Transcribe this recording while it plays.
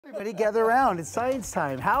Everybody gather around. It's science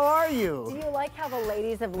time. How are you? Do you like how the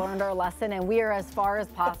ladies have learned our lesson and we are as far as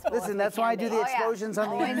possible? Listen, that's why I do the explosions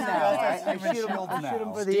on the end now. I shoot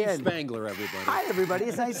them for the end. Steve Spangler, everybody. Hi, everybody.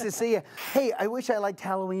 It's nice to see you. Hey, I wish I liked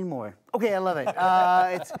Halloween more. Okay, I love it.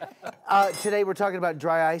 Today we're talking about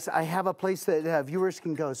dry ice. I have a place that viewers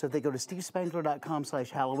can go. So if they go to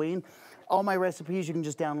steve-spangler.com/Halloween, all my recipes, you can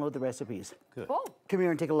just download the recipes. Good. Cool. Come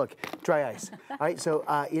here and take a look. Dry ice. All right, so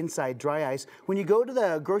inside, dry ice. When you go to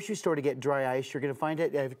the grocery store to get dry ice, you're going to find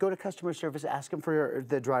it. Go to customer service, ask them for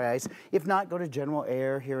the dry ice. If not, go to General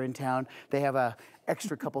Air here in town. They have a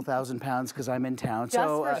extra couple thousand pounds because I'm in town. Just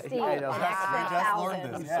for Steve, an extra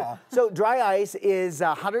thousand. Yeah. So dry ice is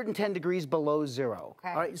 110 degrees below zero.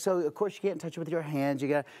 Okay. All right, so of course you can't touch it with your hands. You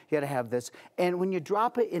gotta have this. And when you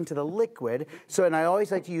drop it into the liquid, and I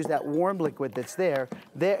always like to use that warm liquid that's there.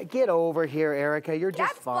 Get over here, Erica. You're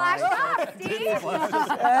just fine. That's splashed off, Steve.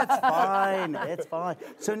 That's fine. It's fine.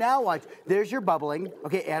 So now watch. There's your bubbling.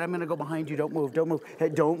 Okay, Ed, I'm gonna go behind you. Don't move. Don't move. Hey,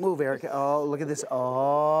 don't move, Erica. Oh, look at this.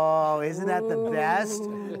 Oh, isn't that the best?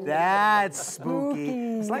 That's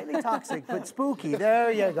spooky. Slightly toxic, but spooky.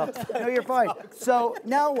 There you go. No, you're fine. So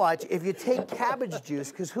now watch. If you take cabbage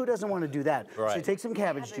juice, because who doesn't want to do that? Right. So you take some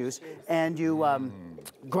cabbage juice and you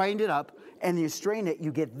grind it up. And you strain it,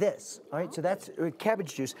 you get this. All right, so that's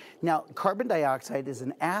cabbage juice. Now, carbon dioxide is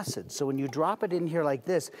an acid, so when you drop it in here like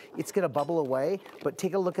this, it's gonna bubble away, but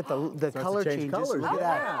take a look at the color changes. Colors. Look at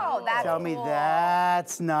that. Wow, that's Tell me cool.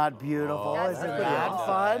 that's not beautiful. That's Isn't pretty that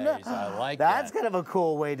fun? Nice. I like That's that. kind of a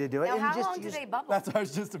cool way to do it. Now, And how just long do use- they bubble? That's what I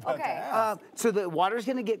was just about to ask. So the water's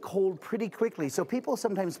gonna get cold pretty quickly. So people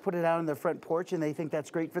sometimes put it out on their front porch and they think that's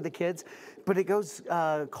great for the kids, but it goes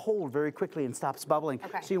cold very quickly and stops bubbling.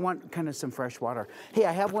 Okay. So you want kind of some fresh water. Hey,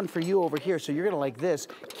 I have one for you over here, so you're gonna like this.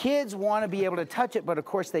 Kids wanna be able to touch it, but of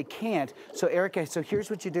course they can't. So Erica, so here's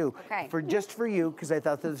what you do. Okay. Just for you, because I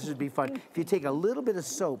thought this would be fun. If you take a little bit of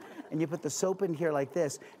soap and you put the soap in here like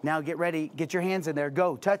this, now get ready, get your hands in there,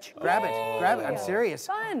 go, touch, grab it, grab it. I'm serious.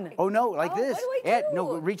 Fun. Oh no, like this. What do I Ed, do?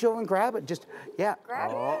 no, reach over and grab it. Just, yeah. Grab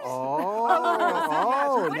it? Oh,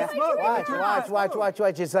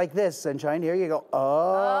 watch. It's like this, sunshine. Here you go.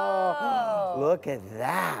 Oh, look at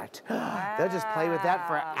that. They'll just play with that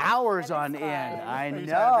for hours on end. I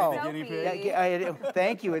know.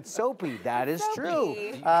 Thank you. It's soapy. That is true.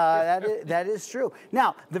 That is true.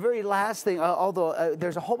 Now, the very last thing, although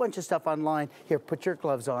there's a whole bunch of stuff online. Here, put your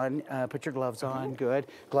gloves on. Put your gloves on. Good.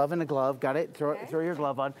 Glove and a glove. Got it. Throw your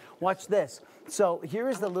glove on. Watch this. So here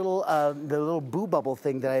is the little boo bubble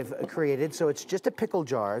thing that I've created. So it's just a pickle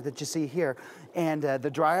jar that you see here, and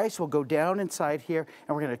the dry ice will go down inside here,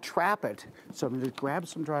 and we're going to trap it. So I'm going to grab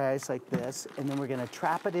some dry ice like this, and then we're going to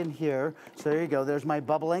trap it in here. So there you go. There's my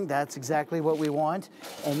bubbling. That's exactly what we want.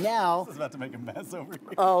 And now, I was about to make a mess over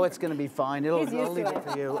here. oh, it's going to be fine. I'll leave it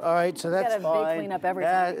for you. All right, so that's got a big fine. cleanup every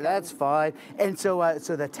time he That's fine. And so,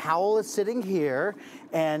 so the towel is sitting here,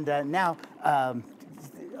 and now.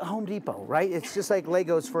 Home Depot, right? It's just like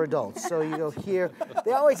Legos for adults. So you go here.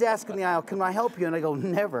 They always ask in the aisle, can I help you? And I go,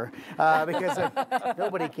 never, because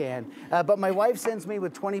nobody can. But my wife sends me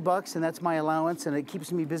with 20 bucks, and that's my allowance, and it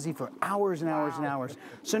keeps me busy for hours and hours and hours.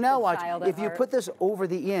 So now watch, child at if you heart. put this over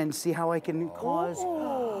the end, see how I can cause,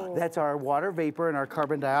 that's our water vapor and our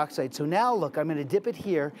carbon dioxide. So now look, I'm gonna dip it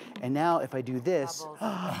here, and now if I do this,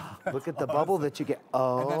 look at the bubble that you get.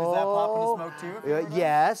 Oh. And then does that pop into smoke too?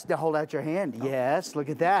 Yes, now hold out your hand. Yes, look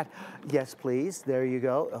at that. Yes, please. There you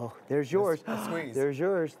go. Oh, there's yours. Squeeze. There's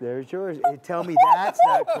yours. There's yours. Tell me that's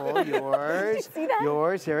not cool. Yours. See that?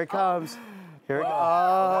 Yours. Here it comes. Here it comes.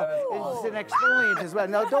 Oh, it's an exfoliant as well.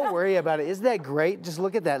 No, don't worry about it. Isn't that great? Just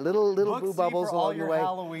look at that. Little boo bubbles for all along the your way.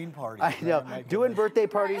 Halloween parties. I know. Man, Doing birthday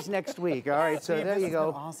parties next week. All right, so Steve, there this you has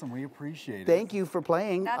been go. awesome. We appreciate it. Thank you for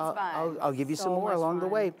playing. That's fun. I'll give you So some more much along the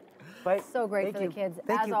fun. way. Bye. So great Thank for you. the kids.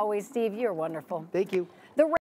 Thank As you. always, Steve, you're wonderful. Thank you.